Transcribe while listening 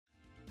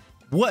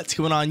What's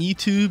going on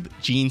YouTube?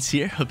 Jeans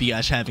here. Hope you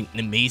guys are having an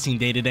amazing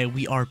day today.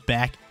 We are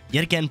back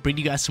yet again,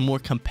 bringing you guys some more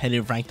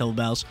competitive ranked level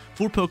battles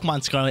for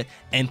Pokemon Scarlet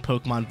and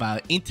Pokemon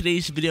Violet. In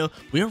today's video,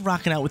 we are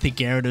rocking out with the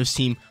Gyarados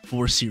team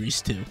for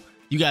Series 2.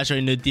 You guys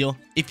already know the deal.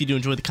 If you do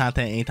enjoy the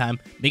content at any time,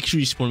 make sure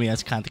you support me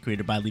as a content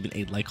creator by leaving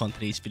a like on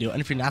today's video. And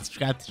if you're not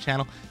subscribed to the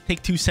channel,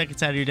 take 2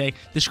 seconds out of your day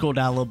to scroll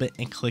down a little bit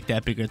and click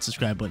that big red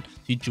subscribe button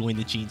to join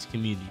the Jeans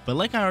community. But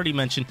like I already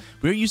mentioned,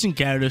 we're using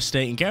Gyarados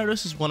today, and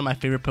Gyarados is one of my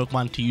favorite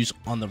Pokemon to use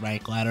on the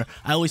rank ladder.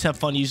 I always have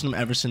fun using him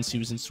ever since he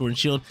was in Sword and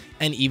Shield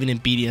and even in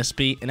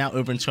BDSP, and now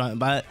over in Scarlet and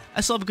Violet,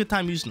 I still have a good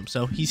time using him.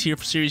 So he's here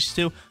for Series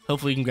 2.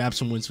 Hopefully we can grab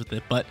some wins with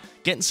it. But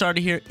getting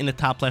started here in the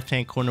top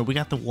left-hand corner, we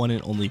got the one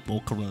and only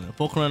Volcarona.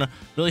 Volcarona,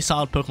 really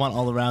solid Pokemon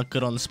all around,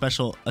 good on the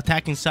special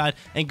attacking side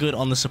and good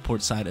on the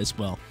support side as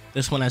well.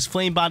 This one has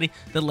Flame Body,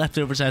 the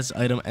leftovers as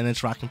item, and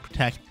it's rocking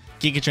Protect,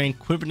 Giga Drain,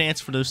 Quiver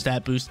Dance for those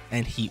stat boosts,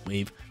 and Heat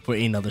Wave for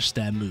another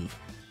stat move.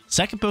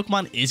 Second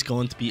Pokemon is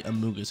going to be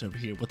Amoonguss over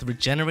here with the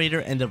Regenerator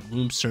and the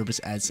Room Service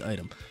as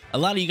item. A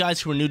lot of you guys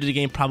who are new to the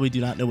game probably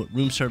do not know what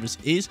Room Service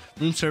is.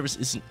 Room Service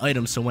is an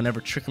item, so whenever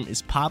Trick Room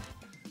is popped,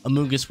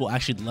 Amoonguss will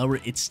actually lower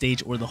its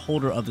stage, or the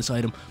holder of this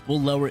item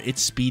will lower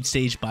its speed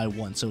stage by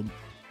 1. So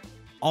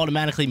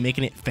automatically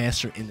making it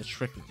faster in the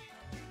Trick Room.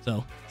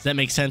 So does that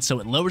make sense? So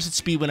it lowers its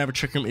speed whenever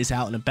Trick Room is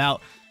out and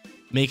about,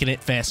 making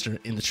it faster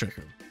in the Trick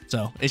Room.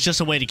 So it's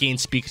just a way to gain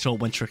speed control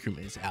when Trick Room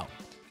is out.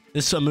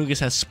 This Amoonguss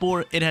has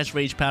Spore, it has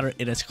Rage Powder,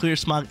 it has Clear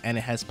Smog, and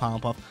it has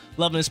Pollen Puff.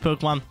 Loving this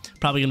Pokemon.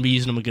 Probably going to be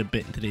using him a good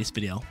bit in today's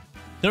video.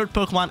 Third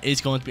Pokemon is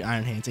going to be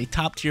Iron Hands, a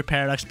top tier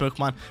Paradox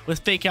Pokemon with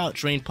Fake Out,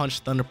 Drain Punch,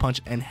 Thunder Punch,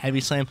 and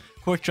Heavy Slam,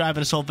 Cork Drive,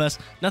 and Assault Vest.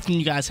 Nothing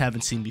you guys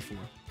haven't seen before.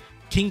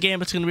 King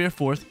Gambit's going to be our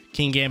fourth.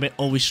 King Gambit,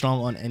 always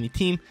strong on any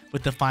team,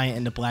 with Defiant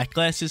and the Black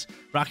Glasses,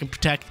 Rock and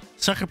Protect,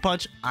 Sucker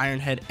Punch, Iron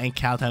Head, and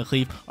Kowtow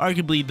Cleave,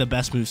 arguably the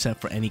best moveset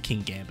for any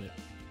King Gambit.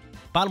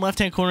 Bottom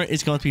left-hand corner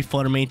is going to be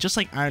Flutter Mane, just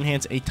like Iron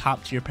Hands, a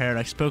top-tier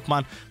Paradox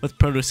Pokemon with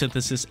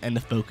Photosynthesis and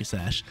the Focus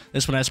Sash.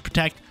 This one has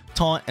Protect,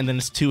 Taunt, and then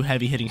its 2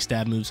 heavy-hitting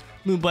stab moves,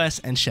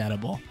 Moonblast and Shadow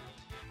Ball.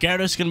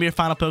 Gyarados is going to be our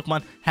final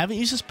Pokemon. Haven't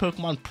used this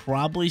Pokemon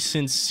probably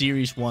since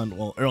Series 1,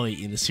 well,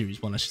 early in the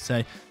Series 1, I should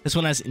say. This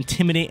one has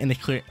Intimidate and the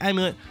Clear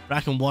Amulet,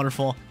 Rockin'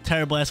 Waterfall,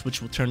 Terra Blast,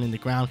 which will turn into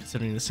Ground,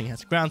 considering this thing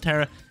has Ground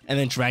Terra, and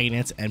then Dragon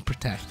Dance and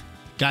Protect.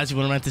 Guys, if you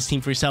want to rent this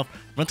team for yourself,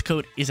 rent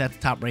code is at the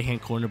top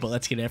right-hand corner, but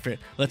let's get after it.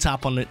 Let's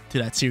hop on to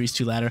that Series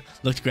 2 ladder.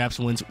 Look to grab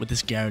some wins with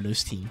this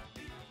Gyarados team.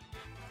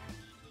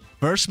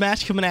 First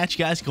match coming at you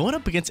guys, going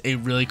up against a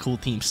really cool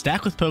team,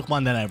 stacked with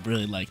Pokemon that I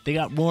really like. They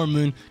got Roar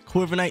Moon,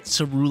 Corviknight,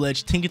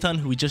 Ceruledge, Tinkaton,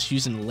 who we just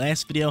used in the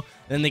last video.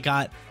 And then they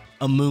got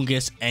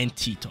Amoonguss and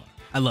T-Tar.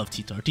 I love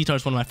T-Tar. T-Tar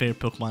is one of my favorite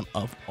Pokemon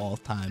of all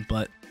time,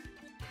 but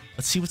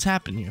let's see what's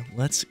happening here.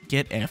 Let's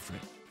get after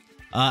it.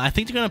 I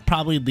think they're going to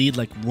probably lead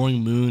like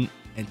Roaring Moon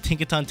and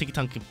Tinkaton.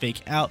 Tinkaton can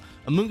fake out.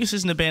 Amoonguss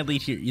isn't a bad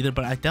lead here either,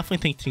 but I definitely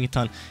think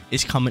Tinkaton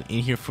is coming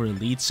in here for a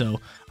lead.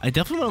 So I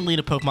definitely want to lead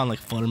a Pokemon like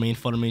Flutter Mane.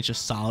 Flutter Mane is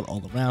just solid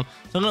all around.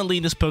 So I'm going to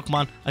lead this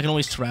Pokemon. I can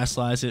always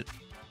Terrasilize it,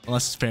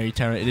 unless it's Fairy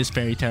Terra. It is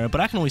Fairy Terra,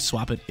 but I can always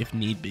swap it if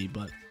need be.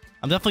 But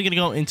I'm definitely going to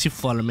go into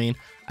Flutter Mane.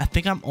 I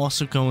think I'm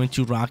also going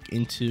to rock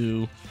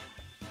into...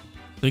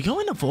 They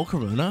go into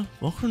Volcarona.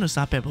 Volcarona's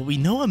not bad, but we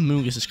know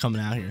Amoonguss is coming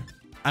out here.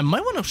 I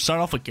might want to start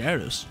off with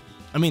Gyarados.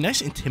 I mean,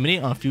 nice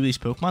Intimidate on a few of these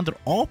Pokemon. They're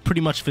all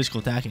pretty much physical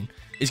attacking.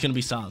 It's going to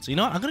be solid. So, you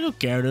know what? I'm going to go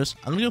Gyarados.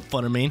 I'm going to go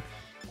Flutter Mane.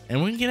 And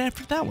we're going to get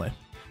after it that way.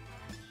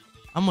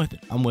 I'm with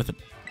it. I'm with it.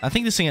 I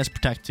think this thing has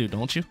Protect too,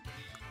 don't you?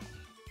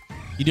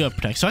 You do have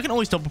Protect. So I can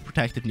always double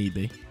Protect if need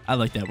be. I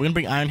like that. We're going to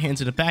bring Iron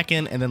Hands in the back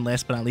end. And then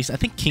last but not least, I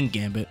think King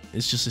Gambit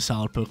is just a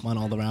solid Pokemon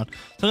all around.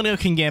 So I'm going to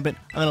go King Gambit.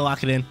 I'm going to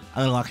lock it in. I'm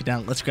going to lock it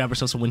down. Let's grab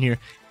ourselves a win here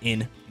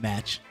in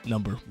match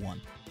number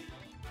 1.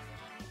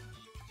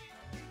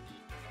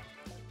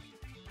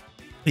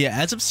 Yeah,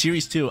 as of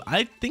Series 2,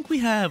 I think we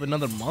have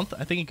another month.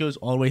 I think it goes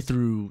all the way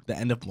through the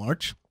end of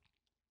March.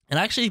 And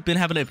I actually been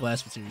having a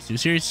blast with Series 2.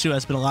 Series 2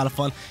 has been a lot of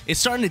fun. It's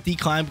starting to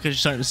decline because you're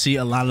starting to see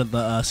a lot of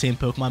the same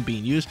Pokemon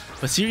being used.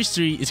 But Series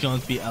 3 is going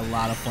to be a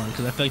lot of fun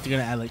because I feel like they're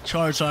going to add like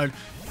Charizard,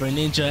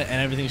 Greninja,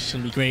 and everything's just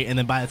going to be great. And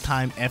then by the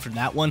time after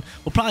that one,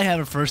 we'll probably have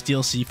our first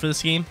DLC for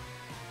this game.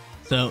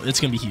 So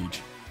it's going to be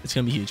huge. It's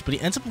going to be huge. But he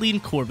ends up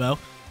leading Corvo.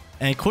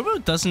 And Corvo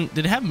doesn't...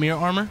 Did it have Mirror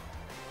Armor?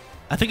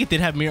 I think it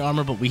did have Mirror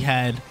Armor, but we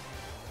had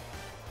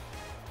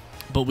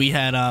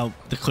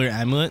the Clear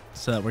Amulet,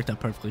 so that worked out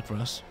perfectly for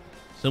us.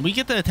 So we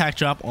get the attack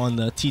drop on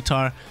the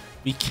T-Tar.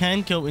 We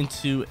can go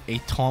into a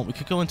taunt. We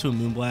could go into a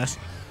Moonblast.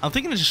 I'm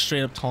thinking of just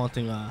straight up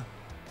taunting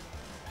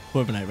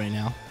Corviknight right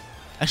now.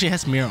 Actually, it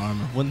has Mirror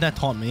Armor. Wouldn't that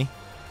taunt me?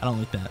 I don't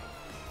like that.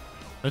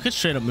 So I could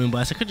straight up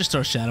Moonblast. I could just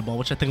throw a Shadow Ball,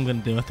 which I think I'm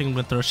going to do. I think I'm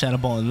going to throw a Shadow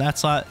Ball in that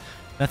slot.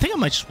 And I think I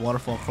might just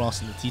Waterfall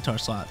across in the T-Tar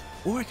slot.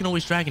 Or I can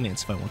always Dragon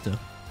Dance if I want to.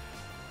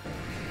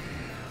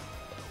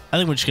 I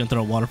think we're just going to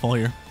throw a Waterfall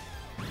here.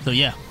 So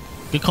yeah.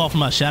 Good call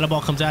from us. Shadow Ball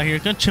comes out here.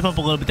 Gonna chip up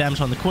a little bit of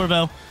damage on the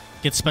Corvo.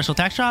 Gets special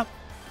attack drop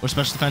or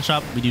special defense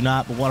drop. We do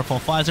not, but Waterfall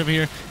flies over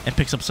here and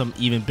picks up some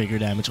even bigger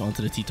damage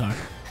onto the T-Tar.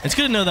 It's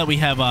good to know that we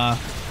have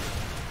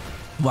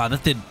Wow,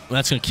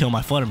 that's gonna kill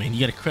my Flutter Mane. You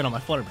get a crit on my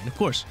Flutter Mane, of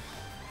course.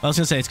 I was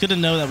gonna say, it's good to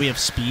know that we have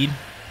speed,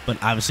 but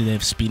obviously they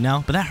have speed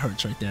now. But that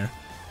hurts right there.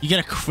 You get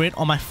a crit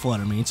on my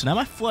Flutter Mane, so now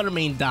my Flutter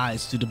Mane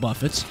dies due to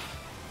Buffets.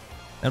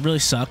 That really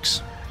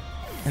sucks.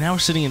 And now we're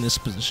sitting in this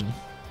position.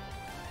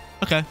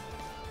 Okay.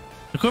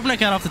 The Corviknight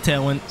got off the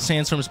Tailwind.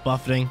 Sandstorm is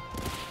buffeting.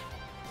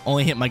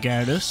 Only hit my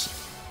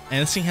Gyarados.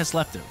 And this thing has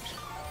leftovers.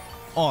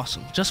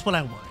 Awesome. Just what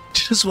I wanted.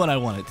 Just what I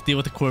wanted to deal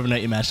with the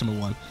Corviknight in match number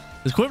 1.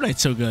 This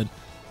Corviknight's so good.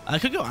 I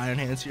could go Iron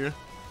Hands here.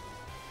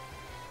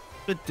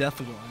 Could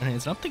definitely go Iron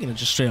Hands. I'm thinking of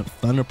just straight up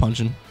Thunder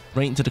Punching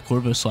right into the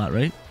Corvo slot,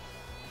 right?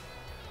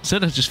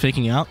 Instead of just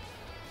faking out.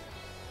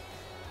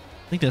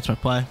 I think that's my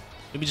play.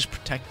 Maybe just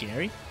protect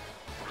Gary.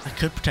 I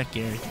could protect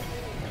Gary.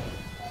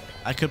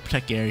 I could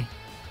protect Gary.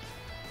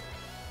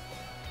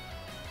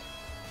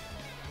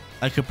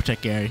 I could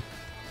protect Gary.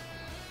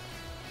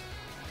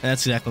 And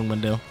that's exactly what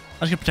I'm going to do.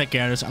 I'm just going to protect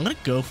Gyarados. I'm going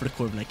to go for the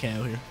Corviknight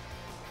KO here.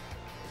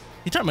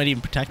 He thought I might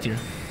even protect here.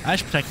 I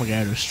should protect my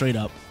Gyarados straight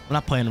up. We're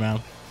not playing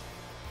around.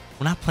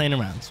 We're not playing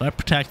around. So I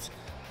protect.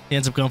 He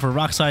ends up going for a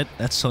Rock Slide.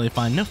 That's totally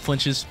fine. No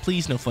flinches.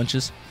 Please, no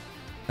flinches.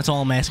 That's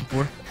all I'm asking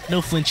for.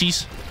 No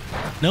flinchies.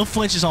 No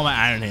flinches on my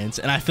Iron Hands.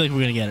 And I feel like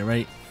we're going to get it,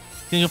 right?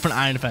 Going to go for an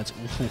Iron Defense.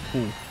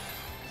 Ooh.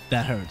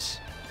 That hurts.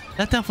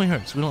 That definitely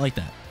hurts. We don't like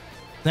that.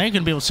 Now you're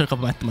going to be able to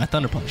circle up my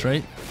Thunder Punch,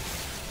 right?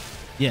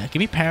 Yeah, give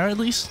me Power at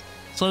least.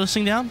 Slow this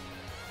thing down.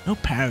 No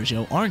powers,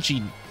 yo.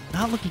 RNG,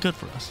 not looking good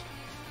for us.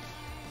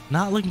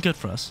 Not looking good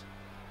for us.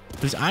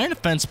 His Iron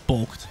Defense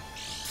bulked.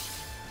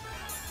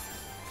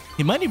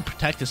 He might even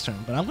protect this turn,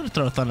 but I'm going to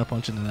throw a Thunder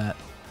Punch into that.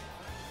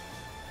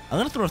 I'm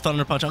going to throw a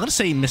Thunder Punch. I'm going to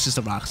say he misses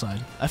the Rock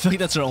Slide. I feel like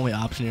that's our only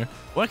option here.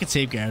 Or I could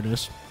save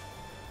Gyarados.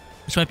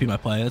 This might be my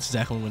play. That's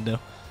exactly what I'm going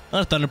to do. I'm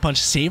going to Thunder Punch,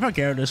 save our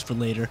Gyarados for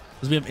later,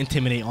 because we have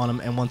Intimidate on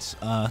him, and once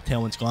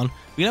Tailwind's gone,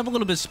 we can have a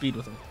little bit of speed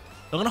with him.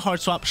 So I'm going to Hard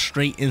Swap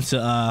straight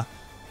into,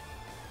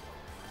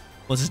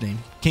 what's his name?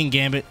 King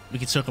Gambit. We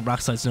can circle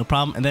Rock Slides, no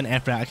problem. And then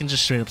after that, I can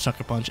just straight up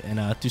Sucker Punch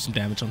and do some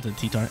damage onto the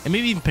T-Tar, and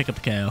maybe even pick up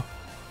the KO.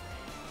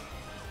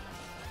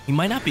 He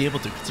might not be able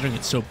to, considering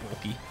it's so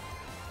bulky.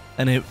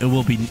 And it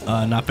will be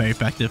not very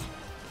effective.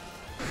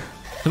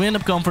 So we end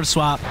up going for the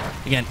swap.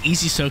 Again,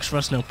 easy soaks for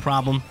us, no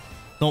problem.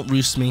 Don't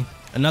roost me.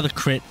 Another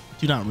crit.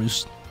 Do not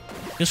roost.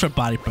 Goes for a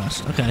Body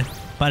Press. Okay.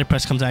 Body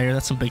Press comes out here.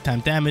 That's some big time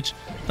damage.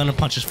 Thunder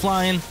Punch is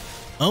flying.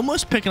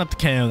 Almost picking up the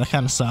KO. That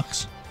kind of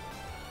sucks.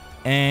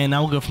 And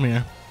now we'll go from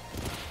here.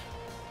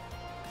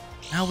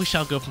 Now we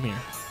shall go from here.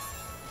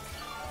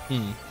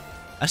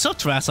 I still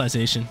have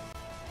Terastallization.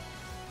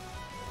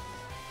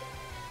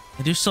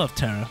 I do still have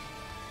Terra.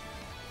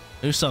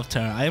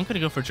 I am going to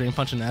go for a Drain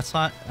Punch in that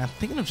slot. I'm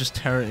thinking of just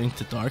Terra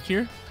into Dark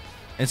here.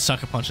 And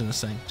Sucker Punching this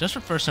thing. Just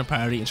for first turn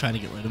priority and trying to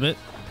get rid of it.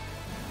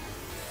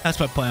 That's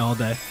my play all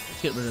day.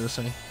 Let's get rid of this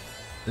thing.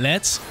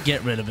 Let's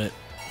get rid of it.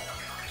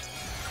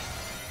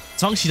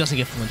 As long as he doesn't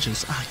get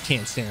flinches. I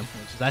can't stand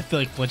flinches. I feel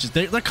like flinches.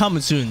 They're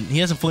coming soon. He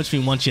hasn't flinched me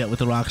once yet with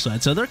the Rock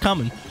Slide. So they're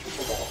coming.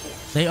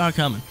 They are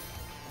coming.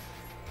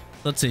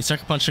 Let's see.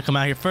 Sucker Punch should come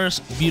out here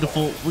first.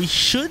 Beautiful. We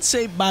should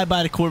say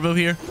bye-bye to Corvo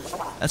here.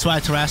 That's why I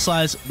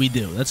Terastallize. We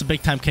do. That's a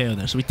big-time KO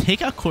there. So we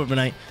take out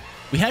Corviknight.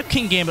 We have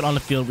King Gambit on the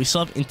field. We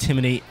still have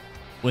Intimidate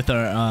with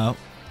our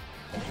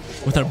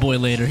boy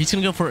later. He's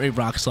going to go for a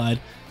Rock Slide.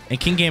 And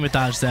King Gambit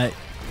dodges that.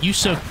 You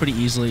soak pretty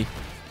easily.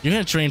 You're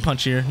going to Drain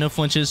Punch here. No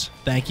flinches.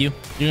 Thank you.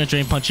 You're going to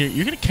Drain Punch here.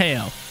 You're going to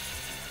KO.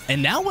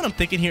 And now what I'm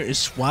thinking here is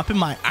swapping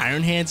my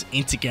Iron Hands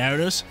into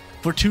Gyarados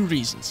for 2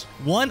 reasons.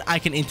 1, I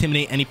can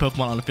Intimidate any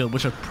Pokemon on the field,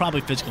 which are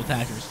probably physical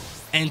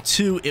attackers. And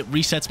 2, it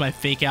resets my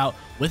Fake Out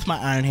with my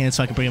Iron Hands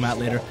so I can bring him out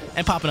later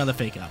and pop another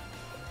Fake Out.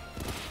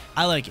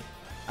 I like it.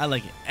 I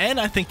like it. And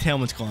I think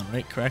Tailwind's gone,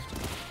 right? Correct?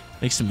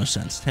 Makes the most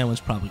sense. Tailwind's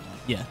probably gone.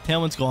 Yeah,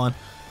 Tailwind's gone.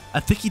 I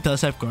think he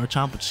does have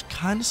Garchomp, which is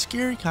kind of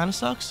scary, kind of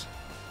sucks.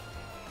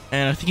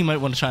 And I think he might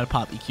want to try to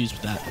pop EQs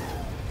with that.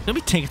 It's going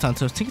to be Tinkaton,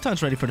 so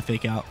Tinkaton's ready for the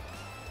Fake Out.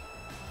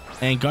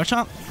 And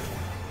Garchomp,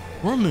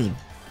 or Moon.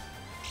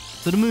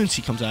 So the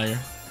Moonski comes out here.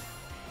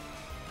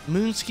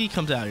 Moonski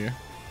comes out here.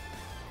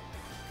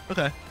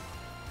 Okay.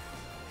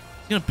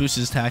 He's going to boost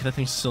his attack. That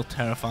thing's still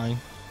terrifying.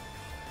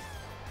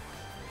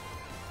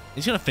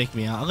 He's going to fake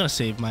me out. I'm going to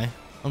save my...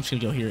 I'm just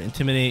going to go here.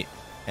 Intimidate.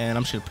 And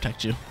I'm just going to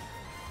protect you.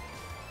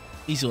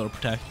 Easy little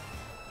protect.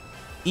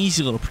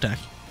 Easy little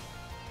protect.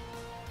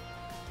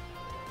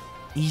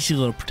 Easy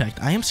little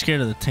protect. I am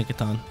scared of the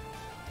Tinkaton.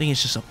 I think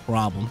it's just a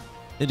problem.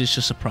 It is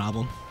just a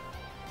problem.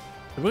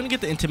 We're going to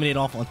get the Intimidate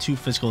off on 2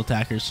 physical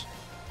attackers.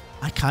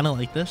 I kind of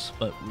like this,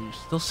 but we're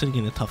still sitting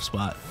in a tough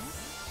spot.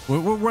 We're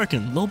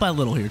working little by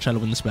little here, trying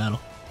to win this battle.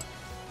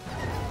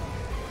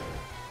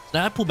 So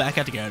now I pull back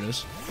out the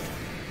Gyarados.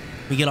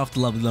 We get off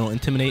the lovely little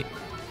Intimidate.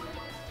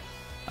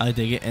 I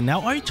dig it. And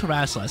now are you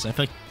Terastallize? I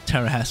feel like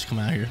Terra has to come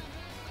out here.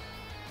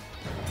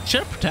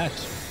 Should have Protect.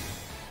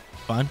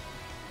 Fine.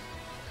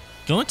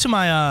 Go into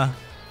my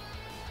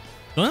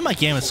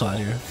Gambit slot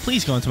here.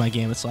 Please go into my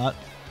Gambit slot.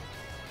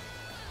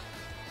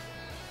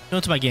 Go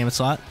into my Gambit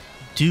slot.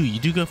 You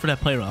do go for that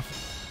Play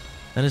Rough.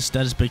 That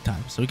is big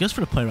time. So he goes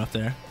for the Play Rough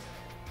there.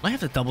 Might have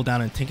to double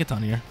down in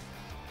Tinkaton here.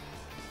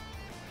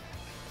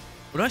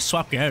 Or do I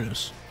swap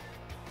Gyarados?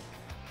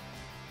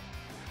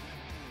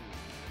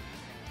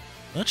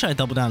 I'll try to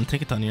double down and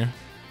take a ton here.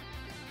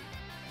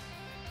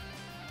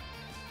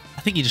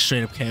 I think he just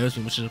straight up KOs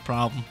me, which is a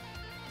problem.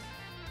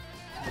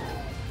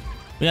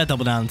 We gotta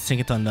double down into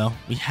Tinkaton though.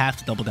 We have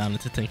to double down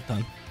into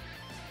Tinkaton.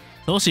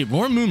 So we'll see.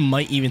 Roar Moon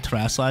might even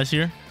Terrasilize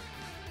here.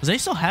 Because they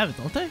still have it,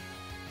 don't they?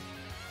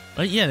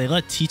 Right? Yeah, they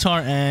let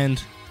T-Tar and...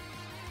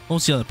 what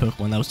was the other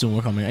Pokemon that was doing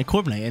work on me? And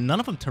Corviknight. And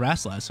none of them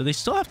Terrasilize. So they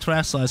still have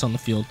Terrasilize on the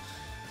field.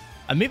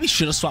 I maybe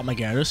should have swapped my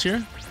Gyarados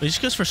here. But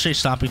just goes for straight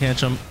Stomping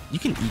Tantrum. You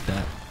can eat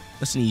that.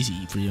 That's an easy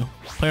eat for you.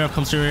 Player up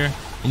comes through here.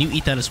 And you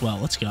eat that as well.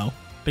 Let's go.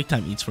 Big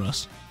time eats for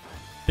us.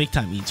 Big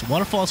time eats.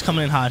 Waterfall's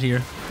coming in hot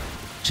here.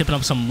 Chipping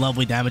up some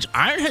lovely damage.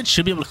 Ironhead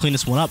should be able to clean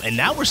this one up. And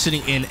now we're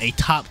sitting in a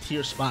top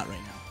tier spot right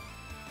now.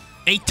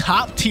 A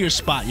top tier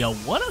spot, yo.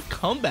 What a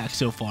comeback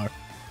so far.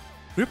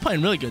 We're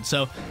playing really good.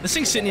 So this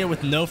thing's sitting here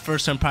with no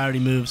first turn priority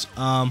moves.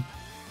 I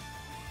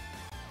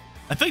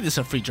feel like this is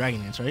a free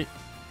Dragon Dance, right?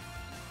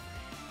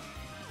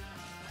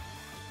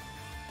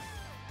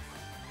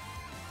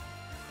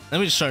 Let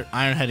me just start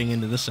Iron Heading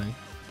into this thing.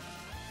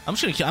 I'm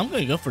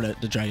gonna go for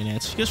the Dragon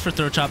Dance. He goes for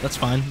Throat Chop, that's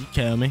fine. You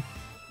KO me.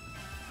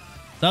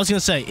 So I was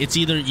gonna say, it's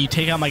either you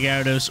take out my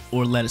Gyarados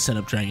or let it set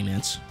up Dragon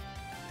Dance.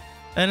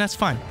 And that's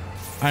fine.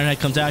 Iron Head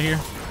comes out here.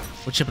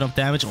 We're chipping up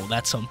damage. Oh,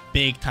 that's some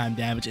big time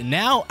damage. And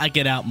now I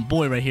get out my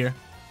boy right here,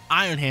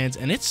 Iron Hands,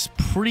 and it's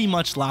pretty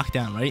much locked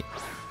down, right?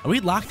 Are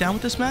we locked down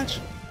with this match?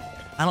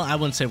 I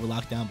wouldn't say we're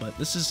locked down, but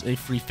this is a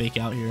free fake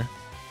out here.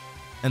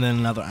 And then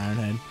another Iron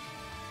Head.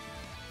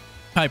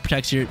 Probably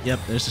protects here. Yep,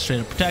 there's the straight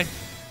up protect.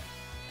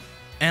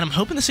 And I'm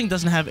hoping this thing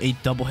doesn't have a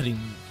double hitting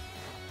move.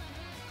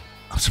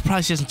 I'm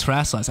surprised he hasn't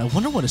Terrasilize. I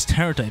wonder what his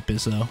Terra type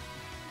is, though.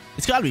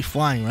 It's got to be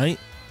flying, right?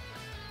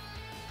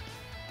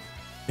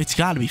 It's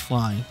got to be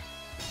flying.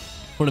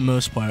 For the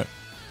most part.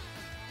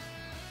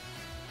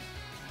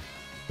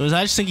 Because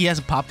I just think he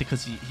hasn't popped it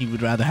because he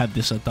would rather have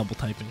this double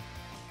typing.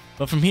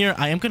 But from here,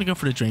 I am going to go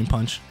for the Drain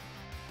Punch.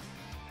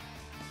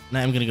 And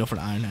I am going to go for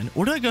the Iron Hand.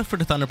 Or do I go for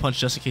the Thunder Punch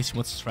just in case he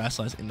wants to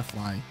Terrasilize into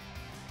flying?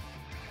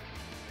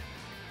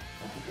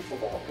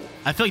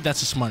 I feel like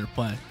that's a smarter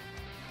play.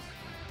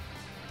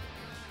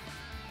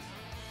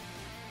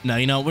 No,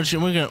 you know, we're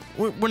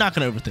not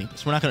going to overthink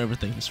this. We're not going to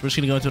overthink this. We're just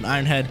going to go into an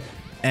Iron Head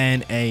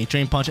and a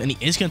Drain Punch, and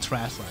he is going to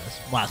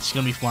Terrasilize. Wow, it's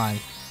going to be flying.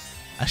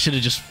 I should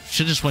have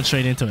just went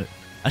straight into it.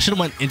 I should have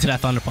went into that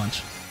Thunder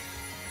Punch.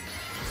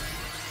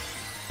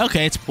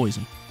 Okay, it's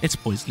poison. It's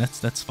poison.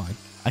 That's fine.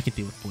 I can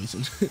deal with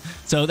poison.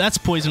 So that's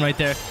poison right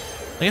there.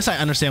 I guess I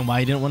understand why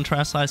he didn't want to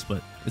Terrasilize,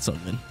 but it's all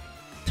good.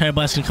 Terra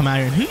Blast can come out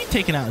here, and who are you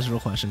taking out is a real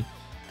question.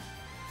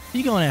 Who are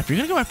you going after?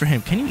 You're going to go after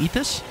him. Can you eat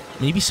this?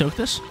 Maybe soak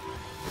this?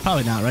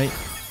 Probably not, right?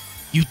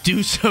 You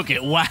do soak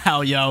it.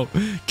 Wow, yo.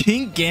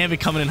 King Gambit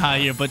coming in high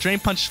here, but Drain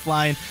Punch is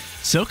flying,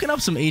 soaking up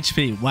some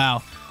HP.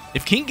 Wow.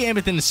 If King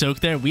Gambit didn't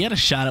soak there, we had a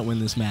shot at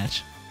winning this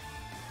match.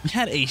 We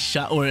had a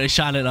shot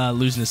at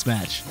losing this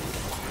match.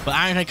 But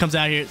Ironhead comes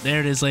out here. There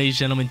it is, ladies and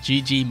gentlemen.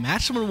 GG.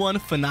 Match number 1,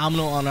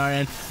 phenomenal on our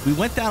end. We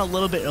went down a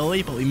little bit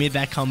early, but we made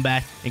that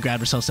comeback and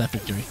grabbed ourselves that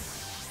victory.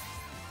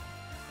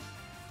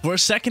 For a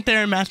second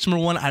there in match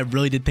number 1, I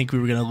really did think we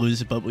were going to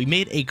lose it, but we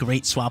made a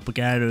great swap with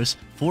Gyarados,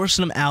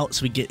 forcing them out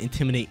so we get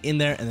Intimidate in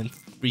there, and then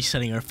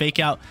resetting our Fake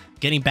Out,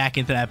 getting back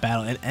into that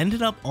battle, and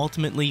ended up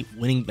ultimately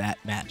winning that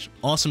match.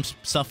 Awesome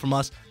stuff from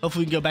us.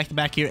 Hopefully we can go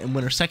back-to-back here and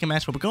win our second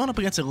match, but we're going up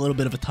against a little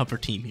bit of a tougher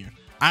team here.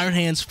 Iron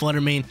Hands,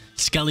 Flutter Mane,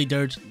 Skelly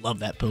Dirge, love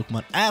that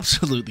Pokemon.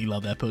 Absolutely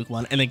love that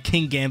Pokemon. And then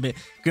King Gambit,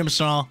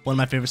 Grimmsnarl, one of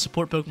my favorite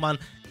support Pokemon,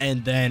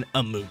 and then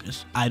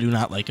Amoonguss. I do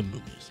not like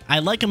Amoonguss. I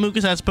like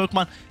Amoonguss as a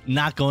Pokemon,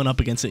 not going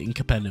up against it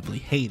competitively.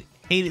 Hate it.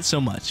 Hate it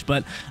so much.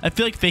 But I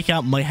feel like Fake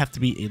Out might have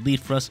to be a lead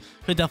for us.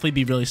 Could definitely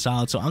be really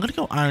solid. So I'm going to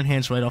go Iron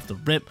Hands right off the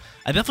rip.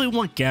 I definitely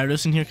want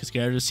Gyarados in here because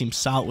Gyarados seems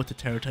solid with the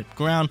Terra-type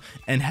ground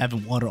and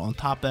having water on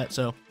top of that.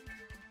 So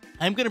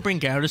I'm going to bring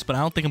Gyarados, but I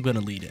don't think I'm going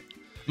to lead it.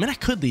 I mean, I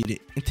could lead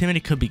it.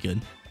 Intimidate could be good.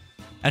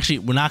 Actually,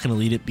 we're not going to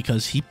lead it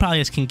because he probably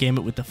has King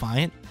Gambit with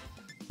Defiant,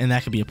 and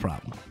that could be a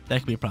problem. That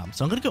could be a problem.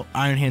 So I'm going to go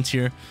Iron Hands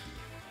here.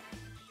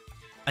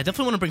 I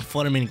definitely want to bring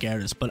Flutter Mane and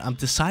Gyarados, but I'm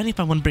deciding if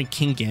I want to bring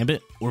King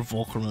Gambit or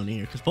Volcarona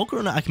here. Because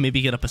Volcarona, I can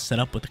maybe get up a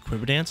setup with a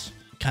Quiver Dance.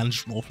 Kind of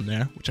just roll from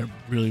there, which I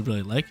really,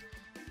 really like.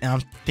 And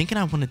I'm thinking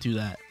I want to do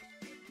that.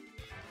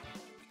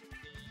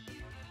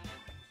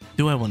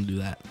 Do I want to do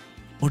that?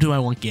 Or do I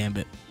want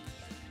Gambit?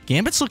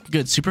 Gambit's looking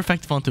good. Super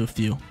effective onto a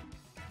few.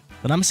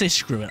 But I'm going to say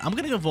screw it. I'm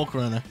going to go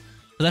Volcarona.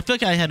 Because I feel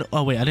like I had...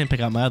 Oh, wait. I didn't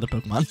pick out my other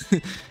Pokemon.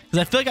 Because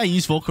I feel like I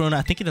used Volcarona,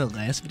 I think, in the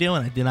last video.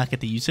 And I did not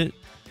get to use it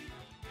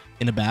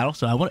in a battle.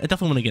 So I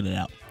definitely want to get it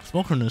out.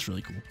 Volcarona is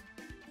really cool.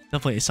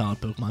 Definitely a solid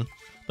Pokemon.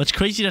 But it's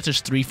crazy that there's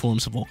 3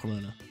 forms of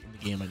Volcarona in the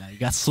game right now. You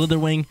got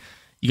Slitherwing,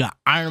 you got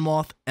Iron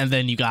Moth, and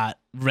then you got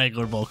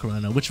regular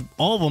Volcarona. Which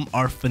all of them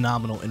are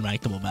phenomenal in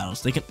rankable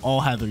battles. They can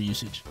all have their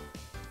usage.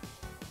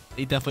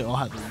 They definitely all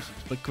have the usage.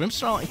 But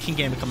Grimmsnarl and King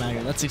Gambit come out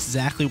here. That's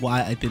exactly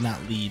why I did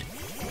not lead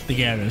the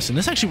Gyarados. And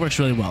this actually works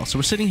really well. So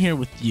we're sitting here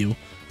with you.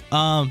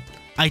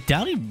 I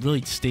doubt he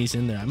really stays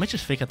in there. I might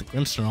just fake out the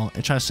Grimmsnarl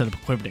and try to set up a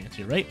Quiver Dance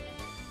here, right?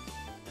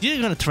 He's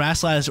either going to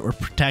Terrasilize or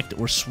Protect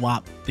or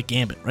swap the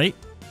Gambit, right?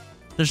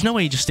 There's no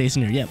way he just stays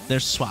in here. Yep,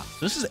 there's swap.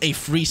 This is a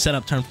free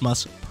setup turn from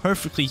us.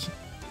 Perfectly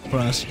for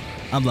us.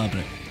 I'm loving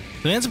it.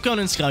 So he ends up going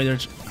in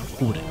Skellydirge. I'm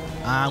cool with it.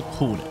 I'm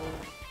cool with it.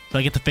 So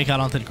I get to fake out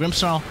onto the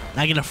Grimmsnarl, and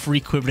I get a free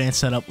Quiver Dance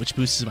setup, which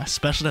boosts my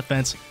special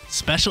defense,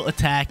 special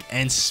attack,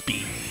 and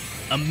speed.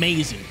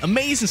 Amazing.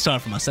 Amazing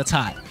start from us. That's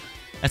hot.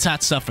 That's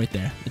hot stuff right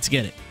there. Let's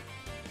get it.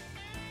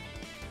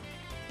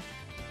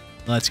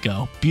 Let's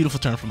go. Beautiful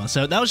turn from us.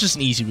 So that was just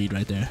an easy read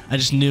right there. I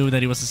just knew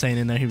that he wasn't staying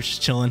in there. He was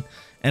just chilling.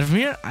 And from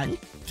here, I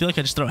feel like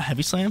I just throw a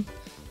Heavy Slam.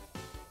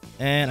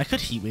 And I could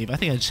Heat Wave. I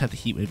think I just have the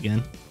Heat Wave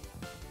again.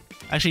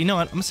 Actually, you know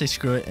what? I'm going to say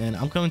screw it. And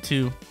I'm going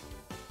to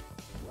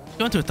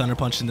go into a Thunder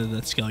Punch into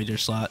the Skellydirge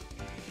slot.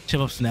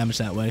 Chip up some damage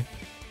that way.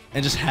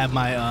 And just have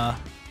my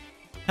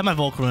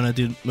Volcarona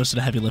do most of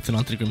the heavy lifting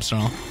onto the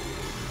Grimmsnarl.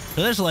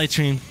 So there's a Light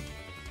Stream.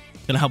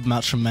 Gonna help him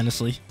out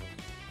tremendously.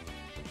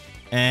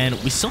 And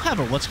we still have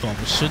our what's called,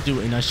 which should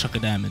do a nice chunk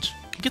of damage.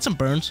 Get some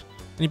burns.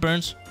 Any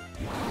burns?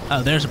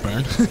 Oh, there's a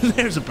burn.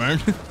 There's a burn.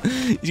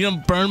 He's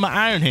gonna burn my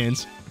Iron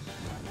Hands.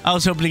 I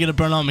was hoping to get a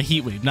burn on my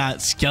Heat Wave, not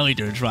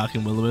Skellydirge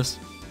rocking Will-O-Wisp.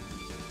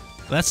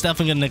 That's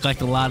definitely gonna neglect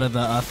a lot of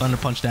the Thunder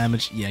Punch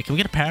damage. Yeah, can we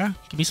get a para?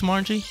 Give me some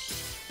RNG?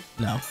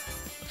 No.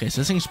 Okay,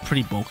 so this thing's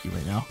pretty bulky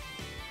right now.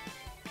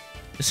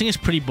 This thing is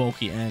pretty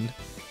bulky, and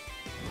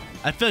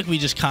I feel like we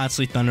just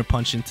constantly Thunder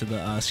Punch into the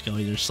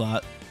Skellydirge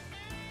slot.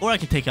 Or I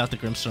can take out the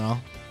Grimmsnarl,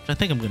 which I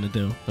think I'm going to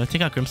do. Do I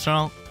take out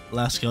Grimmsnarl,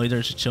 allow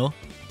Skellydirge to chill?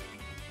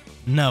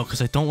 No,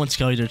 because I don't want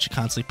Skellydirge to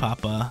constantly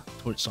pop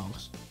Torch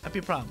Songs. That'd be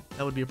a problem.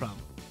 That would be a problem.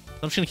 So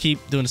I'm just going to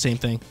keep doing the same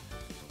thing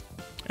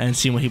and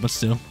seeing what he wants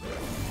to do.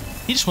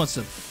 He just wants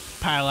to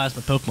paralyze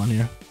my Pokemon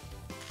here.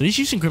 But he's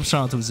using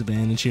Grimmsnarl to his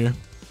advantage here.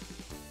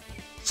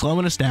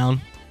 Slowing us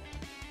down.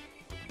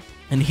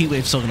 And Heat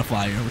Wave's still going to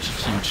fly here, which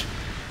is huge.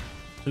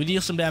 So we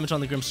deal some damage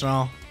on the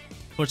Grimmsnarl.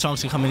 Torch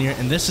Songs can come in here,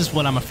 and this is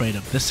what I'm afraid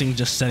of. This thing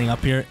just setting up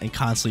here and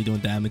constantly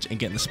doing damage and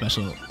getting the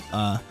special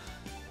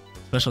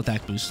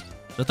attack boost.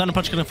 So Thunder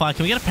Punch gonna fly.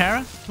 Can we get a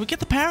para? Can we get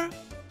the para?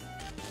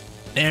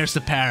 There's the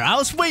para. I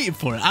was waiting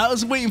for it. I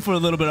was waiting for a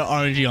little bit of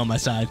RNG on my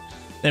side.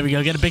 There we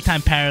go. Get a big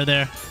time para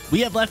there. We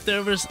have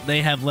leftovers.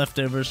 They have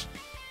leftovers.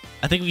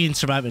 I think we can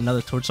survive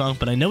another Torch Song,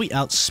 but I know we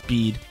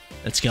outspeed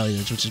that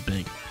Skellydirge, which is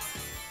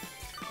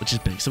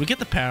big. So we get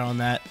the para on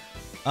that.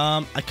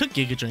 I could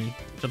Giga Drain,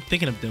 which I'm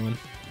thinking of doing.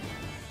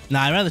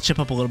 Nah, I'd rather chip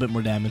up a little bit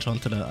more damage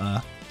onto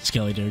the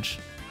Skellydirge.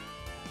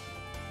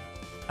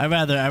 I'd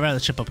rather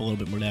chip up a little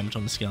bit more damage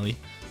on the Skelly.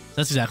 So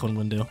that's exactly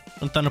what I'm going to do. I'm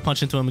going to Thunder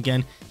Punch into him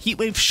again. Heat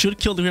Wave should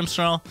kill the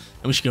Grimmsnarl,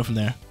 and we should go from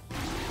there.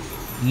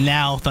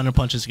 Now Thunder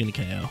Punch is going to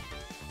KO.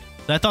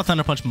 So I thought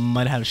Thunder Punch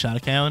might have had a shot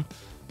at KOing,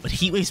 but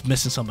Heat Wave's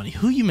missing somebody.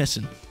 Who are you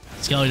missing?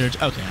 Skellydirge.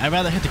 Okay, I'd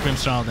rather hit the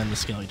Grimmsnarl than the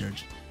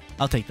Skellydirge.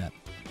 I'll take that.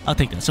 I'll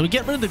take that. So we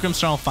get rid of the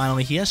Grimmsnarl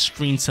finally. He has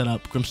screen set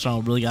up.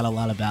 Grimmsnarl really got a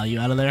lot of value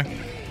out of there.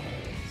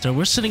 So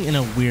we're sitting in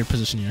a weird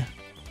position here.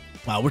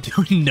 Wow, we're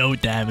doing no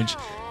damage.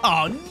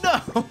 Oh,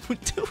 no,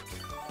 dude.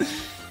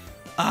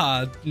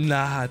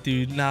 Nah,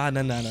 dude.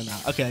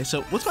 Nah. Okay,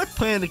 so what's my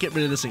plan to get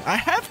rid of this thing? I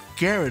have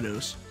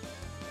Gyarados.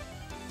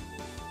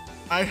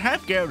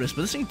 But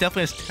this thing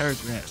definitely has Terra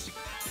Grass.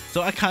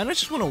 So I kind of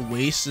just want to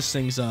waste this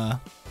thing's,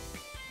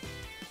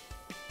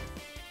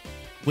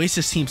 waste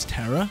this team's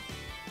Terra.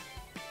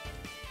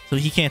 So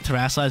he can't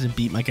Terrasilize and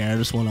beat my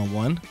Gyarados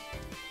one-on-one.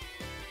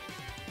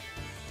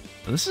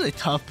 This is a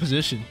tough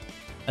position.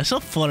 I still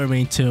have Flutter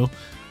Mane too.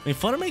 I mean,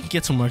 Flutter Mane can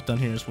get some work done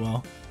here as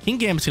well. King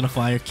Gambit's gonna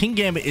fly here. King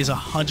Gambit is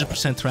 100%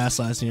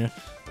 Terrasilize here.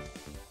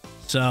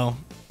 So,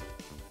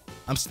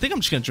 I think I'm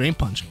just gonna Drain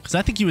Punch. Because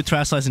I think he would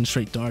Terrasilize in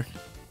straight Dark.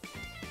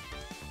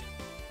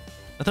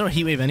 I throw a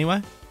Heat Wave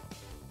anyway.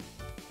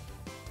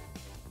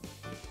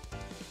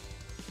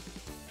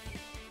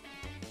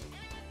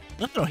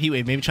 I'll throw a Heat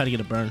Wave, maybe try to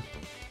get a burn.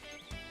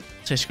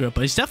 Say screw it,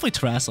 but he's definitely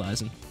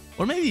Terrasilizing.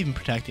 Or maybe even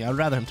protecting. I would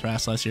rather him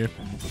Terrasilize here.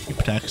 He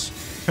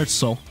protects. Hurts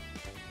Soul.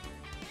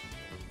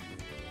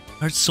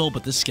 Hurts Soul,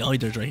 but this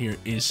Skellydirge right here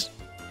is...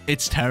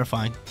 It's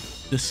terrifying.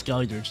 This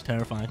Skellydirge is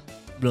terrifying.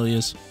 It really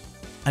is.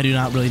 I do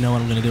not really know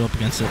what I'm going to do up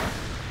against it.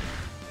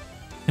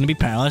 Can it be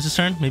paralyzed this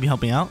turn? Maybe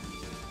help me out?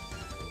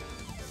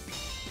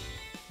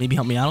 Maybe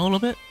help me out a little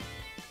bit?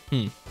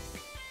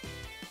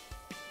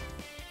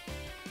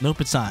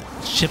 Nope, it's not.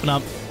 It's chipping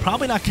up.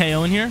 Probably not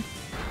KOing here.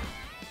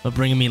 But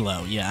bringing me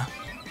low, yeah.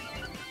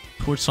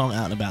 Torch Song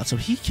out and about. So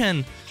he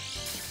can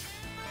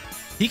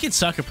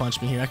Sucker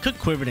Punch me here. I could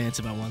Quiver Dance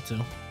if I want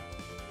to.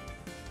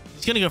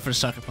 He's going to go for the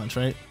Sucker Punch,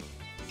 right?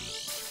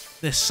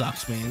 This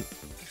sucks, man. It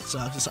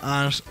sucks. This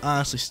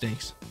honestly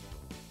stinks.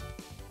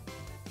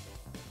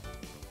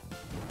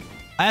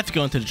 I have to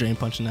go into the Drain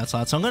Punch in that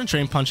slot. So I'm going to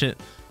Drain Punch it.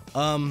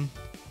 Sucker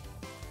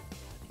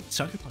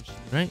Punch,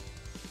 right?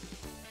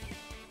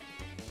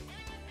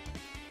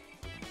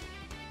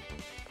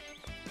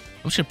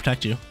 I'm just going to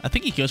protect you. I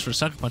think he goes for a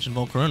Sucker Punch in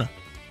Volcarona.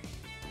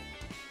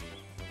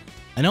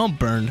 I know I'm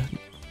burned.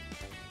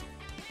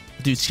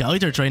 Dude,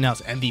 Skellydirge right now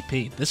is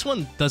MVP. This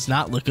one does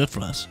not look good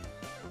for us.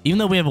 Even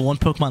though we have a 1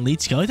 Pokemon lead,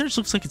 Skellydirge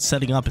looks like it's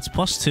setting up. It's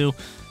 +2.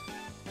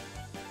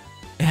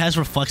 It has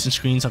reflection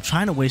screens. I'm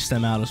trying to waste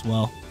them out as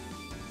well.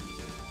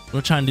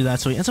 We're trying to do that,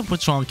 so he ends up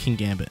withdrawing King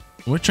Gambit.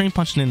 We're Drain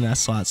Punching in that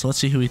slot, so let's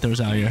see who he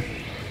throws out here.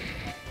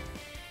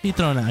 Who he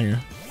throwing out here?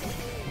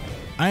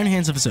 Iron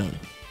Hands of his own.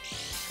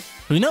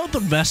 We know the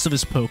rest of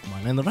his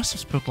Pokemon, and the rest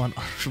of his Pokemon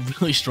are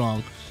really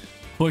strong.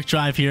 Quick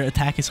Drive here,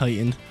 attack is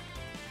heightened.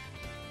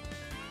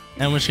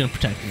 And we're just going to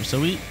protect him.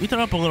 So we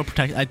throw up a little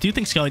protect. I do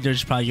think Skelly Dirge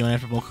is probably going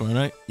after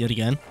Volcarona yet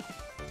again.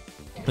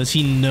 Because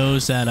he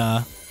knows that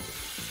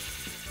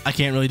I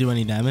can't really do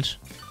any damage.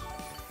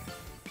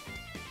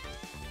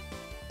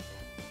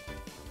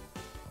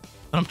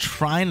 But I'm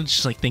trying to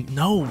just like think,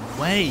 no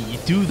way, you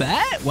do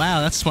that?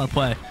 Wow, that's a smart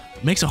play.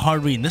 Makes a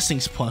hard read, and this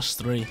thing's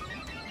 +3.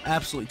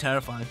 Absolutely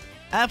terrifying.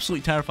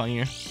 Absolutely terrifying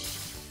here.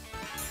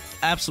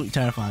 Absolutely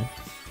terrifying.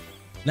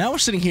 Now we're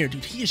sitting here,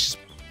 dude. He is just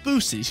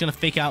boosted. He's going to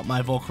fake out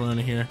my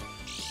Volcarona here.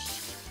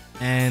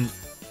 And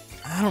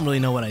I don't really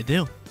know what I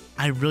do.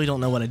 I really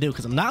don't know what I do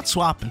because I'm not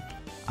swapping.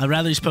 I'd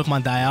rather these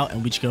Pokemon die out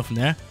and we just go from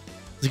there.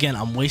 Because again,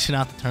 I'm wasting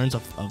out the turns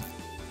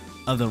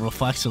of the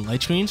Reflex and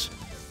Light Screens.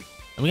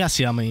 And we got to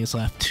see how many is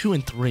left. 2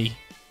 and 3.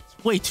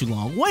 It's way too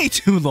long. Way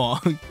too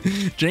long.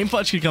 Drain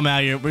Punch could come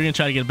out here. We're going to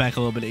try to get back a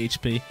little bit of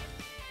HP.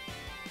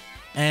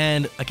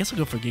 And I guess I'll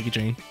go for Giga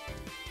Drain.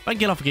 If I can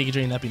get off a Giga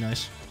Drain, that'd be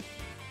nice.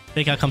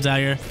 Fake Out comes out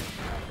here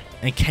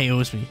and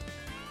KOs me.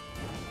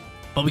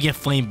 But we get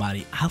Flame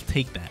Body. I'll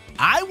take that.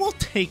 I will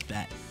take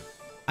that.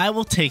 I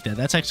will take that.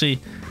 That's actually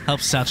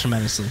helps us out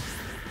tremendously.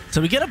 So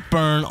we get a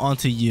burn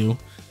onto you.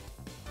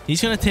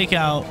 He's going to take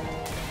out...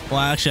 Well,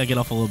 actually, I get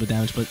off a little bit of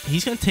damage, but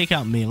he's going to take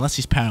out me unless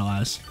he's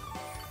paralyzed.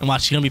 And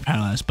watch, he's going to be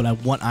paralyzed, but I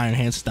want Iron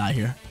Hands to die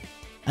here.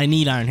 I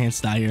need Iron Hands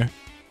to die here.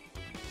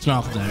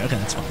 Snarl comes out here. Okay,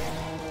 that's fine.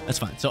 That's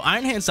fine. So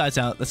Iron Hands dies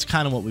out. That's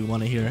kind of what we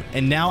want to hear.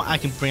 And now I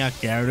can bring out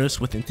Gyarados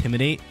with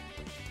Intimidate.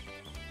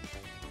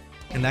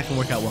 And that can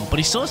work out well. But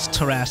he still has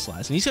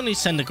Terrasilize. And he's going to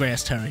send the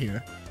Grass Terra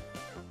here.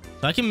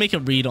 So I can make a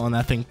read on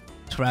that thing.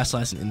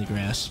 Terrasilize in the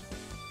grass.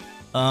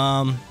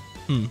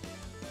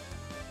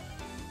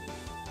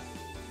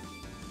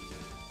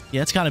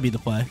 Yeah, it's got to be the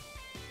play.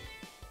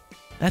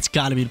 That's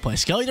got to be the play.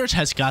 Skelly Dirge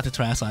has got the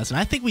Terrasilize. And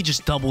I think we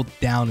just doubled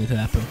down into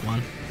that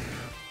Pokemon.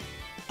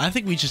 I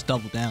think we just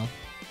doubled down.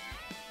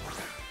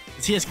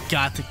 He has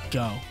got to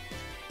go.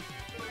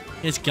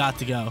 He has got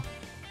to go.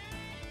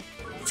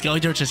 Skelly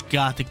Dirge has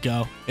got to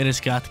go. It has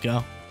got to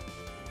go.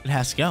 It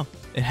has to go.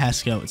 It has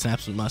to go. It's an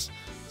absolute must.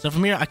 So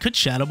from here, I could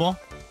Shadow Ball.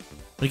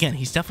 But again,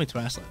 he's definitely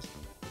Terrasilize.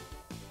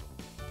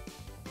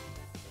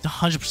 It's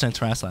 100%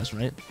 Terrasilize,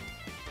 right?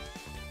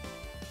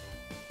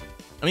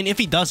 I mean, if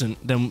he doesn't,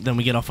 then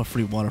we get off a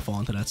free Waterfall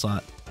into that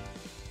slot.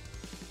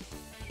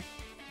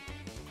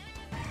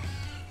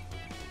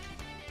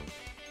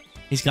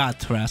 He's got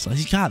Terrasilize.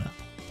 He's got to.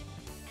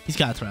 He's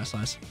got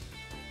Terrasilize.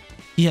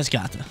 He has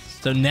got to.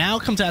 So now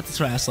comes out the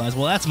Terrasilize.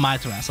 Well, that's my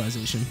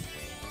Terrasilization.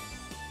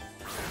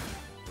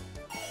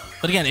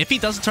 But again, if he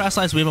doesn't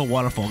Terrasilize, we have a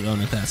Waterfall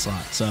going into that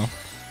slot. So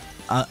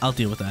I'll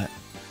deal with that.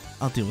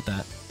 I'll deal with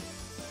that.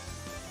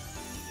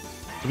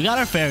 So we got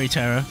our Fairy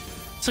Terra.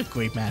 It's a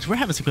great match. We're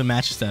having some good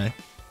matches today.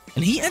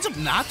 And he ends up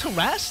not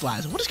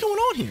Terrasilizing. What is going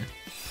on here?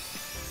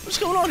 What's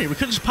going on here? We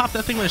could just pop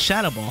that thing with a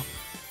Shadow Ball.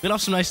 We get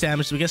off some nice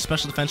damage. Do we get a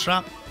special defense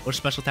drop or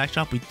special attack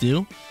drop? We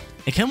do.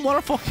 And can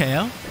Waterfall KO?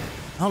 I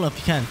don't know if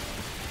you can.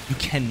 You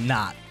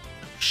cannot.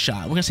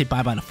 Shot. We're going to say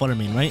bye-bye to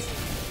Fluttermane, right?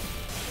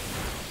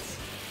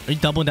 Are you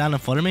doubling down on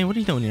Fluttermane? What are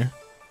you doing here?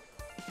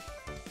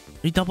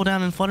 Are you double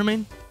down on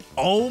Fluttermane?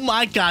 Oh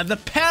my god. The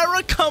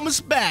para comes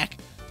back.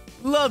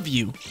 Love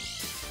you.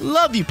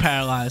 Love you,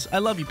 Paralyze. I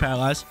love you,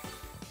 Paralyze.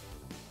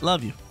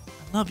 Love you.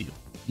 I love you.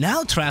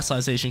 Now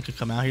Terrasilization could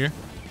come out here.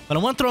 But I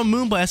want to throw a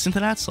Moonblast into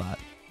that slot.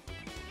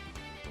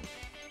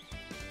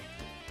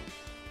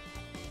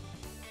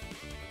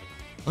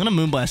 I'm gonna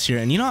Moonblast here,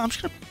 and you know what? I'm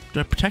just gonna... Do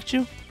I protect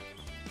you?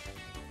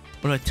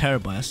 Or do I Terra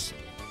Blast?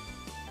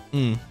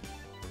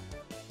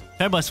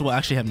 Terra Blast will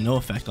actually have no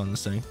effect on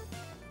this thing.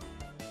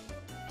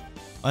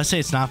 I'd say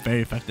it's not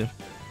very effective.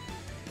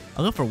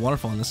 I'll go for a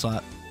Waterfall in this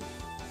slot.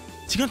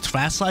 Is he gonna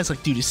Terrasilize?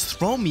 Like, dude, it's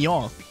throwing me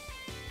off.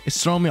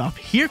 It's throwing me off.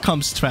 Here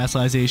comes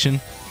Terrasilization.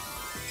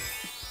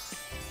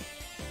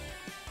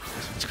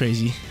 It's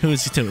crazy. Who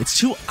is he to? It's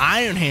 2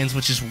 Iron Hands,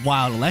 which is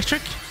wild.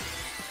 Electric?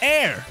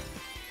 Air!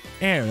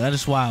 Air, that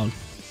is wild.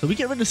 So we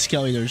get rid of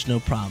Skelly, there's no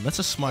problem. That's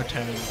a smart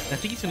Terra. I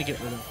think he's going to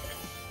get rid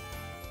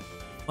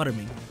of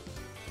Buttermane.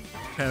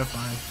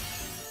 Terrifying.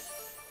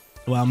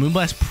 Wow,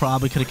 Moonblast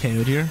probably could have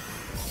KO'd here.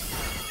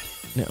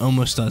 And it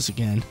almost does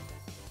again.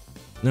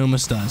 It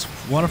almost does.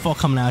 Waterfall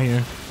coming out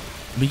here.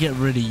 We get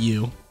rid of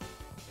you.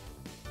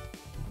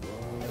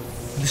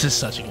 This is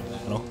such a good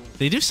battle.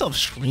 They do still have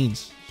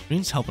screens.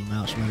 Screens helping them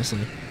out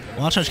tremendously.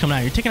 Wild Charge coming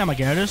out. You're taking out my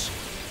Gyarados?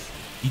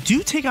 You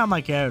do take out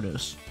my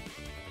Gyarados.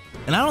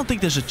 And I don't think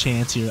there's a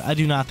chance here. I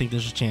do not think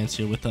there's a chance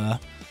here with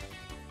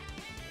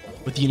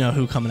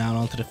you-know-who coming out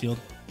onto the field.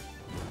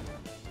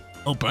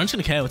 Oh, Burn's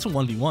gonna KO. It's a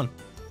 1v1.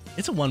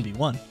 It's a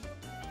 1v1.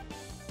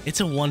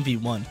 It's a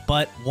 1v1.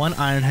 But one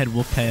Iron Head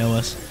will KO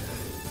us.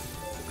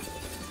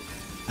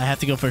 I have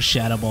to go for a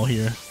Shadow Ball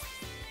here.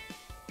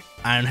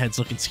 Ironhead's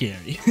looking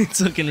scary.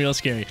 It's looking real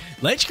scary.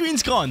 Ledge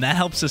Green's gone. That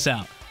helps us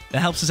out. That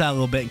helps us out a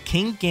little bit.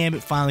 King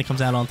Gambit finally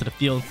comes out onto the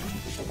field.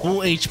 Full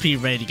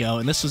HP, ready to go.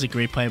 And this was a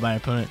great play by our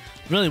opponent.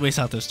 Really wastes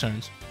out those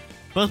turns.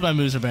 Both my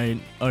moves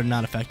are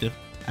not effective.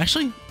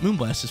 Actually,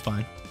 Moonblast is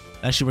fine.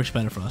 That actually works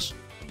better for us.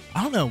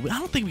 I don't know. I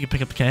don't think we can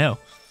pick up the KO.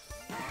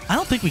 I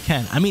don't think we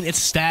can. I mean, it's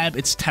Stab,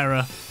 it's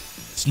Terra,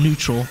 it's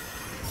neutral.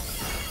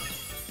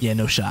 Yeah,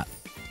 no shot.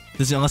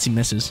 Unless he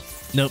misses.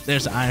 Nope,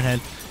 there's the Ironhead.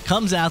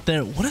 Comes out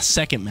there. What a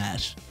second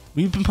match.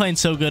 We've been playing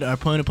so good. Our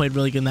opponent played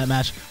really good in that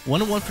match.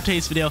 1-1 for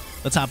today's video.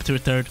 Let's hop into a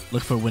third.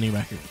 Look for a winning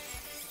record.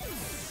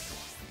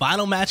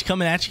 Final match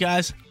coming at you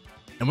guys.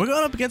 And we're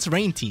going up against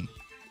Rain Team.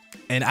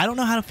 And I don't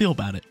know how to feel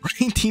about it.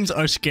 Rain teams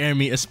are scaring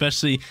me,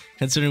 especially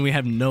considering we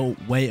have no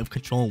way of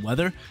controlling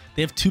weather.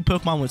 They have 2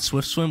 Pokemon with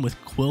Swift Swim, with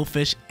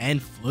Quillfish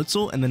and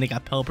Floatzel. And then they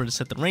got Pelipper to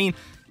set the rain.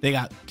 They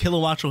got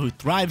Kilowattrel, who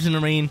thrives in the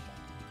rain.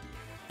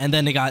 And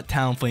then they got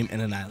Talonflame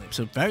and Annihilate.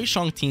 So very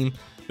strong team.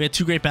 We had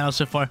 2 great battles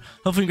so far.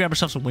 Hopefully we can grab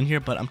ourselves a win here,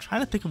 but I'm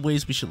trying to think of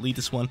ways we should lead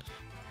this one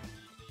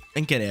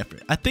and get after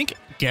it. I think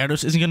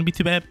Gyarados isn't going to be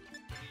too bad.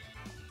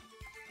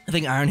 I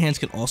think Iron Hands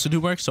can also do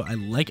work, so I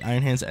like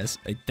Iron Hands as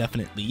a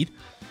definite lead.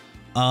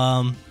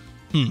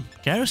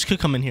 Gyarados could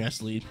come in here as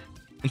the lead.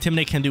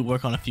 Intimidate can do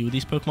work on a few of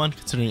these Pokemon,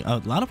 considering a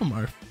lot of them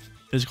are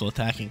physical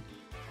attacking.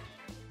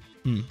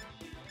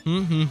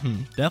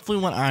 Definitely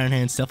want Iron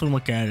Hands, definitely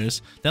want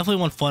Gyarados, definitely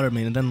want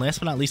Fluttermane, and then last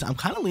but not least, I'm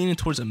kind of leaning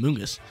towards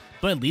Amoonguss.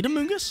 Do I lead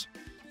Amoonguss?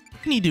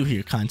 What can you do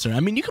here, kind sir?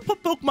 I mean, you can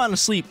put Pokemon to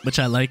sleep, which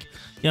I like.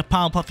 You have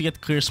Powerpuff, you get the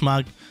Clear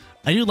Smog.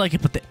 I do like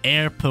it, but the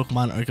air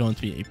Pokemon are going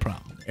to be a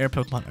problem. The air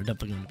Pokemon are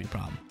definitely going to be a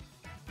problem.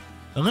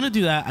 I'm going to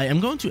do that. I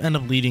am going to end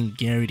up leading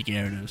Gary to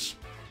Gyarados.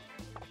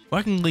 Or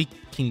I can lead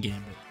King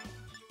Gambit.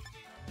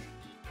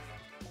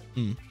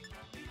 I'm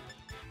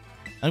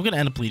going to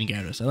end up leading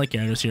Gyarados. I like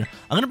Gyarados here.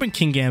 I'm going to bring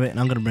King Gambit, and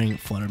I'm going to bring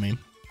Fluttermane.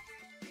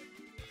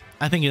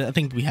 I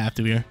think we have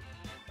to here.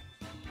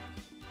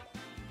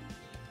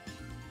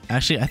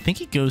 Actually, I think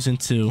he goes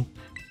into...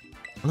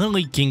 I'm going to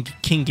lead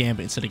King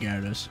Gambit instead of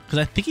Gyarados. Because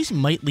I think he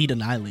might lead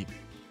Annihilate.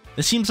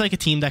 This seems like a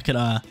team that could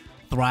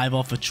thrive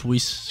off a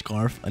Choice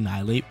Scarf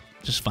Annihilate.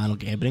 Just final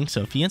Gambiting.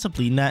 So if he ends up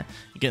leading that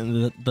and getting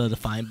the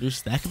Defiant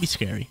boost, that could be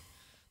scary.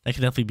 That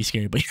could definitely be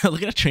scary. But yeah,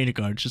 look at that trainer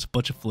card. Just a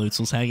bunch of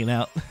Floatzels hanging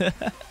out.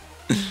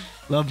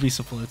 Love me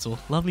some Floatzel.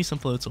 Love me some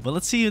Floatzel. But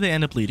let's see who they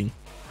end up leading.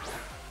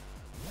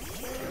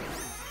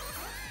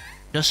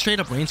 Just straight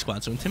up Rain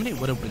Squad. So Intimidate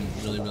would have been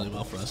really, really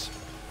well for us.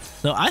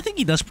 So I think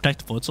he does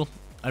protect the Floatzel.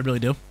 I really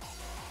do.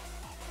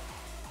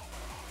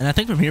 And I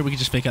think from here we can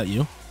just fake out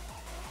you.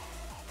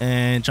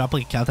 And drop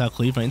like a Kowtow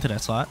Cleave right into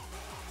that slot.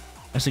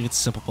 I just think it's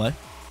a simple play.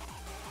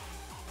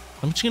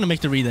 I'm just going to make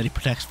the read that he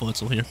protects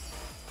Floatzel here.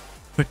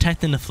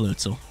 Protecting the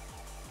Floatzel.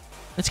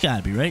 It's got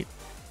to be, right?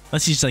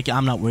 Unless he's like,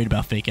 I'm not worried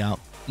about fake out.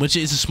 Which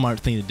is a smart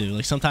thing to do.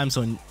 Like sometimes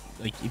when,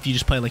 like if you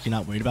just play like you're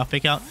not worried about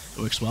fake out,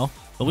 it works well.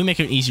 But we make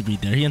an easy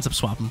read there. He ends up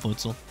swapping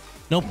Floatzel.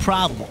 No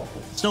problem.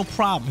 It's no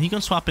problem. He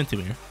gonna swap into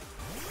here.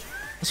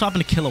 Let's swap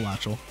into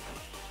Kilowattrel.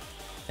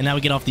 And now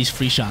we get off these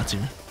free shots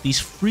here. These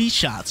free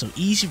shots. So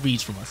easy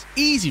reads from us.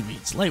 Easy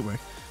reads. Light work.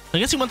 So I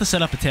guess he wants to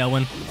set up a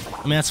Tailwind.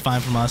 I mean, that's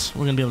fine from us.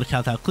 We're gonna be able to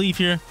Kowtow Cleave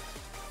here.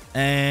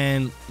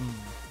 And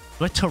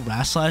do I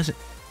Terrasilize it?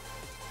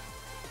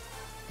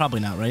 Probably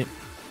not, right?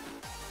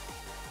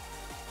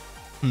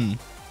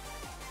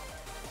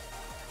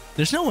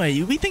 There's no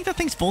way. We think that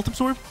thing's Volt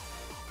Absorb?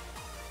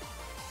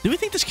 Do we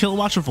think this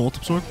Kilowattrel Volt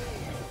Absorb?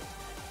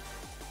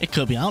 It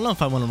could be. I don't know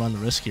if I want to run the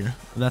risk here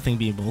of that thing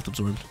being Volt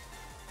Absorbed.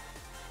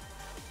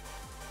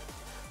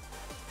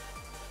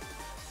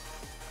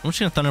 I'm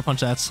just going to Thunder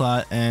Punch that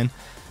slot, and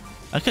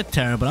I could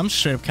Terra, but I'm just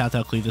straight up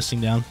Kowtow Cleave this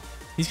thing down.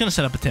 He's going to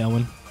set up a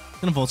Tailwind.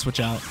 He's going to Volt Switch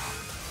out.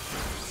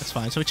 That's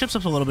fine. So he chips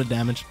up a little bit of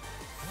damage.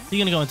 He's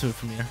going to go into it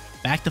from here.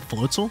 Back to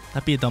Floatzel?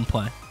 That'd be a dumb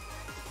play.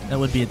 That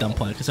would be a dumb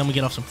play, because then we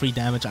get off some free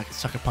damage. I can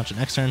Sucker Punch it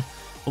next turn.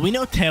 But we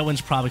know Tailwind's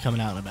probably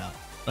coming out and about,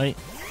 right?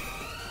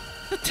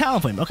 The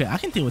Talonflame. Okay, I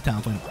can deal with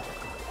Talonflame.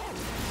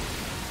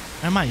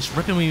 Never mind, he's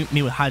ripping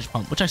me with Hydro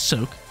Pump, which I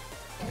soak.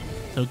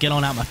 So get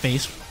on out my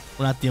face.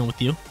 We're not dealing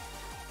with you.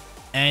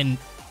 And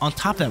on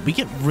top of that, we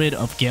get rid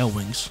of Gale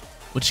Wings,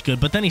 which is good.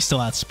 But then he still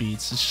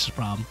outspeeds. It's just a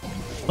problem.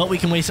 But we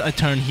can waste a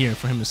turn here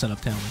for him to set up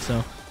Tailwind.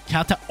 So,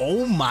 Kowtow.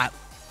 Oh my.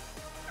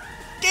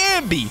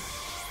 Gambo.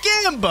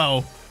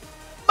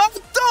 My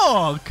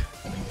dog.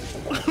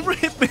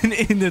 Ripping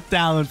in the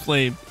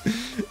Talonflame.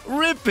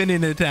 Ripping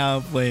in the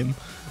Talonflame.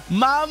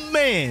 My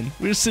man.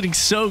 We're sitting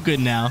so good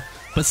now.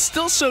 But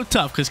still so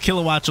tough because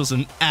Kilowattrel's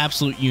an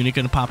absolute unit.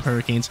 Going to pop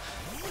Hurricanes.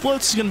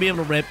 Floats is going to be able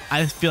to rip.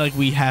 I feel like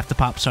we have to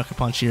pop Sucker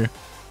Punch here.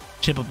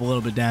 Chip up a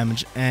little bit of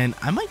damage. And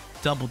I might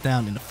double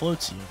down into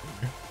Floatsy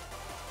over here.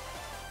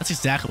 That's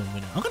exactly what I'm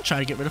going to do. I'm going to try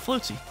to get rid of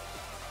Floatsy.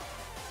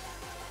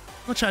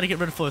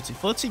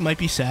 Floatsy might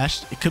be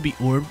sashed. It could be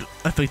orbed.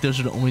 I think those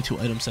are the only 2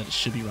 items that it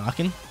should be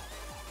rocking.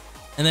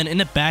 And then in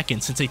the back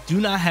end, since they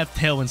do not have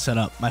Tailwind set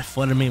up, my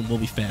Fluttermane will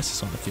be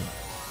fastest on the field.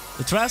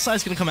 The Terrasilize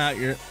is going to come out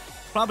here.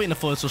 Probably in the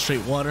Floatzel,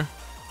 straight water.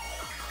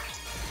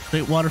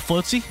 Straight water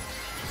Floatsy.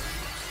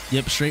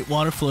 Yep, straight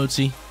water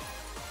Floatsy.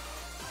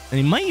 And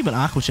he might even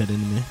Aqua Jet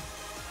into me.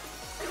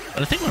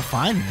 But I think we're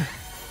fine here.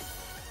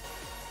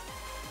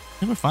 I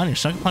think we're fine here.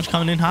 Sucker Punch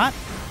coming in hot.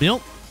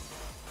 Built.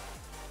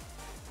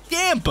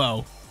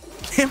 Gambo.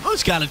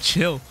 Gambo's gotta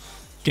chill.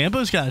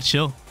 Gambo's gotta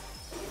chill.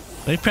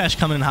 Wave Crash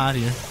coming in hot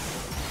here.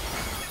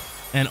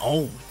 And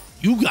oh,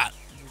 you got,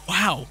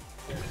 wow.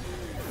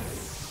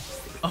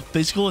 A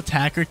physical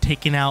attacker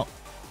taking out,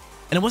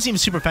 and it wasn't even a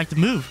super effective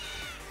move.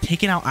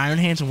 Taking out Iron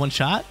Hands in one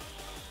shot.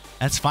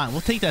 That's fine.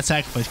 We'll take that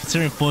sacrifice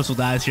considering Fuzzle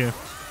dies here.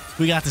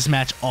 We got this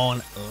match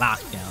on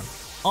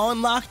lockdown. On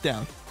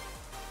lockdown.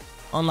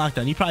 On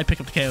lockdown. You probably pick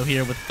up the KO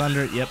here with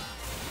Thunder. Yep.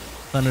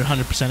 Thunder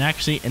 100%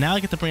 accuracy. And now I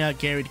get to bring out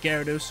Gary to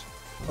Gyarados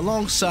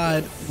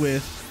alongside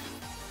with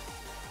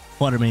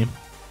Fluttermane.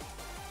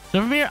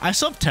 So from here, I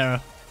still have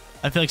Terra.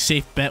 I feel like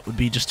safe bet would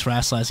be just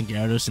terrestrializing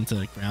Gyarados into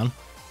the ground,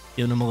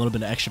 giving him a little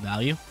bit of extra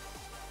value.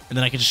 And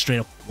then I could just straight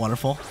up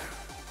Waterfall.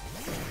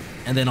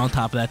 And then on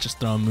top of that, just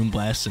throw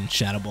Moonblast and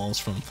Shadow Balls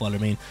from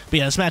Fluttermane. But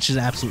yeah, this match is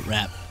an absolute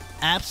wrap.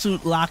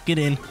 Absolute lock it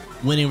in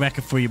winning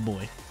record for your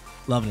boy.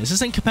 Loving it. Is this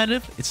thing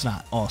competitive? It's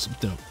not. Awesome.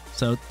 Dope.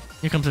 So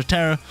here comes our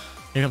Terra.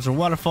 Here comes our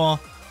Waterfall.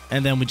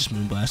 And then we just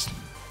Moonblast.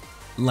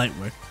 Light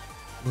work.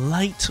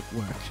 Light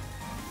work.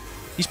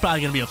 He's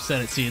probably going to be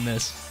upset at seeing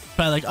this.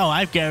 Probably like, oh,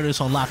 I have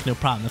Gyarados on lock, no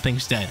problem. The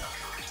thing's dead.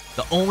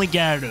 The only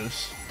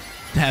Gyarados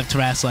to have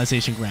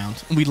terrestrialization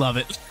ground. We love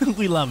it.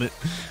 We love it.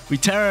 We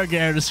tear our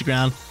Gyarados to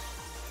ground.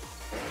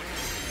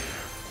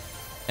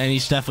 And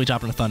he's definitely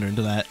dropping a Thunder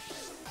into that.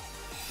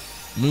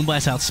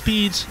 Moonblast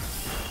outspeeds.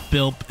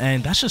 Bilp.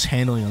 And that's just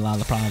handling a lot of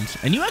the problems.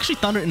 And you actually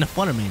Thunder into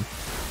Fluttermane.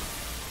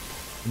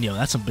 And yo,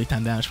 that's some big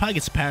time damage. Probably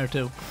gets a Parrot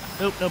too.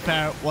 Nope, no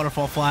Parrot.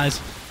 Waterfall flies.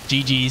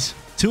 GG's.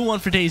 2-1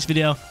 for today's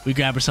video. We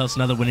grab ourselves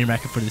another winning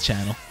record for the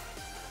channel.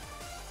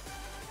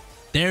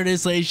 There it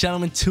is, ladies and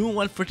gentlemen.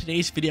 2-1 for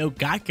today's video.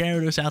 Got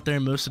Gyarados out there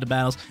in most of the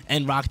battles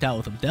and rocked out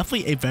with him.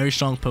 Definitely a very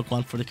strong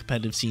Pokemon for the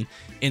competitive scene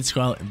in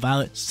Scarlet and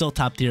Violet. Still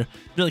top tier.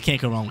 Really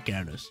can't go wrong with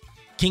Gyarados.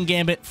 King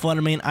Gambit,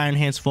 Fluttermane, Iron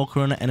Hands,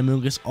 Volcarona, and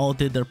Amoonguss all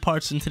did their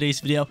parts in today's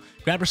video.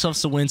 Grab yourselves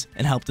some wins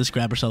and helped us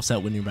grab ourselves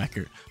that winning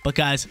record. But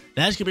guys,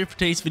 that's going to be it for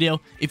today's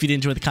video. If you did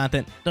enjoy the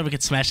content, don't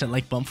forget to smash that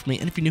like button for me.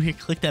 And if you're new here,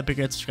 click that big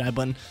red subscribe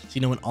button so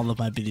you know when all of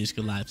my videos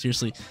go live.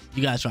 Seriously,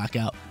 you guys rock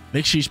out.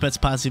 Make sure you spread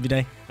some positivity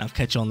today, and I'll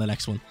catch you on the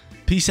next one.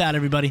 Peace out,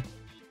 everybody.